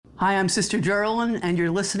Hi, I'm Sister Geraldine, and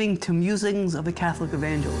you're listening to Musings of a Catholic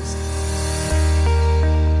Evangelist.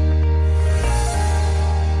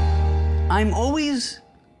 I'm always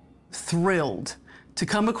thrilled to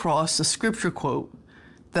come across a scripture quote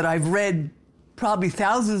that I've read probably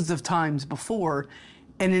thousands of times before,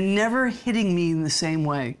 and it never hitting me in the same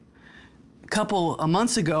way. A couple of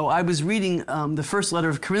months ago, I was reading the first letter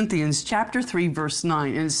of Corinthians, chapter 3, verse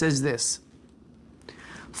 9, and it says this: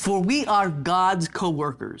 "For we are God's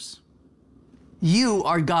co-workers. You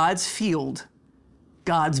are God's field,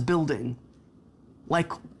 God's building."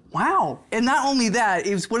 Like, wow. And not only that,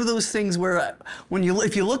 it was one of those things where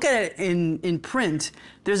if you look at it in print,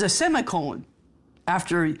 there's a semicolon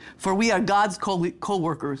after, "For we are God's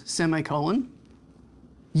co-workers, semicolon.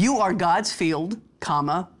 You are God's field,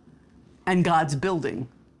 comma, and God's building."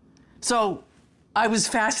 So I was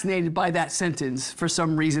fascinated by that sentence for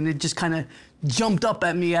some reason. It just kind of jumped up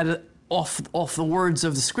at me off the words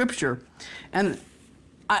of the scripture. And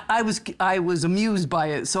I was amused by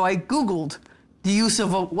it. So I Googled the use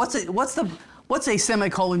of what's a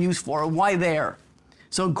semicolon used for, and why there?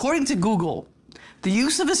 So according to Google, the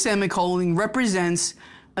use of a semicolon represents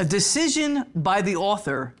a decision by the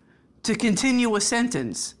author to continue a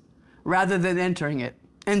sentence rather than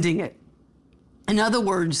ending it. In other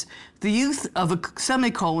words, the use of a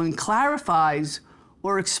semicolon clarifies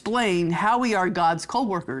or explains how we are God's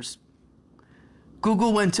co-workers.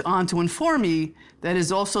 Google went on to inform me that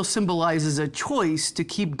it also symbolizes a choice to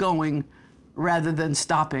keep going rather than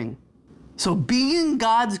stopping. So being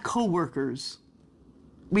God's co-workers,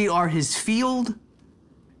 we are his field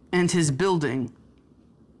and his building.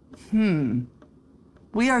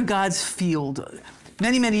 We are God's field.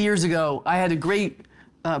 Many, many years ago, I had a great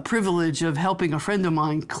privilege of helping a friend of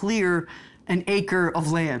mine clear an acre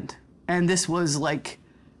of land. And this was like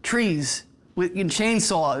trees with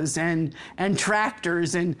chainsaws and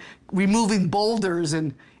tractors and removing boulders.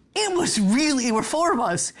 And it were four of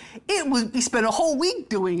us. We spent a whole week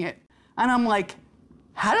doing it. And I'm like,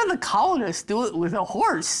 how did the colonists do it with a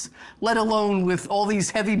horse, let alone with all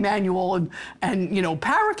these heavy manual and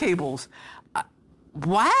power cables?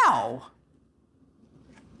 Wow.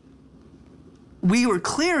 We were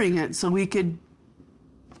clearing it so we could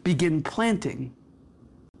begin planting.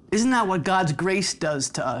 Isn't that what God's grace does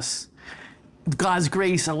to us? God's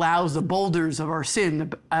grace allows the boulders of our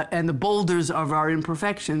sin and the boulders of our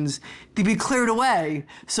imperfections to be cleared away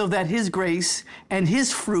so that his grace and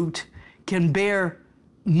his fruit can bear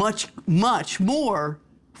much, much more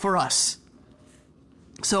for us.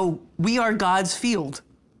 So we are God's field.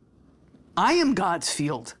 I am God's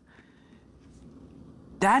field.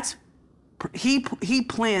 He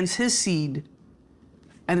plants his seed,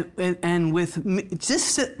 and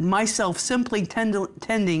with myself simply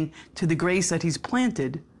tending to the grace that he's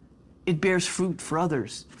planted, it bears fruit for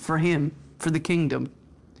others, for him, for the kingdom.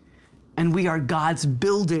 And we are God's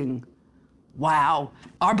building. Wow.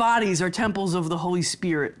 Our bodies are temples of the Holy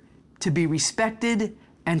Spirit to be respected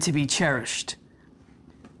and to be cherished.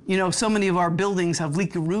 So many of our buildings have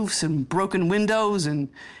leaky roofs and broken windows, and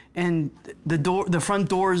the front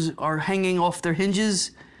doors are hanging off their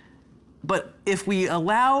hinges. But if we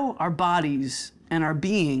allow our bodies and our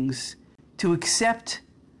beings to accept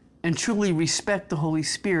and truly respect the Holy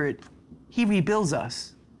Spirit, he rebuilds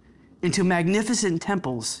us into magnificent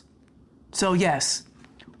temples. So yes,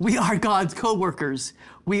 we are God's co-workers.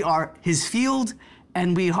 We are his field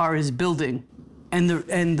and we are his building. And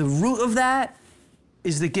the root of that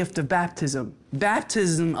is the gift of baptism.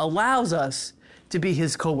 Baptism allows us to be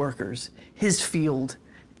his co-workers, his field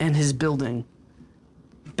and his building.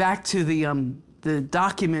 Back to the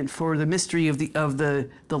document for the mystery of the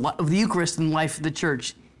Eucharist and life of the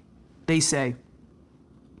church. They say,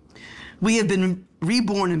 "We have been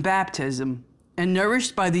reborn in baptism and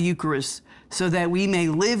nourished by the Eucharist so that we may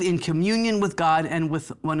live in communion with God and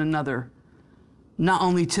with one another, not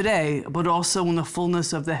only today, but also in the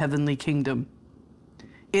fullness of the heavenly kingdom.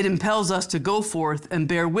 It impels us to go forth and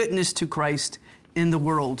bear witness to Christ in the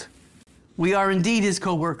world. We are indeed his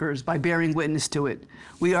co-workers by bearing witness to it.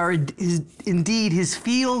 We are indeed his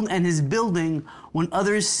field and his building when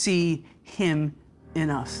others see him in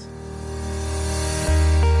us."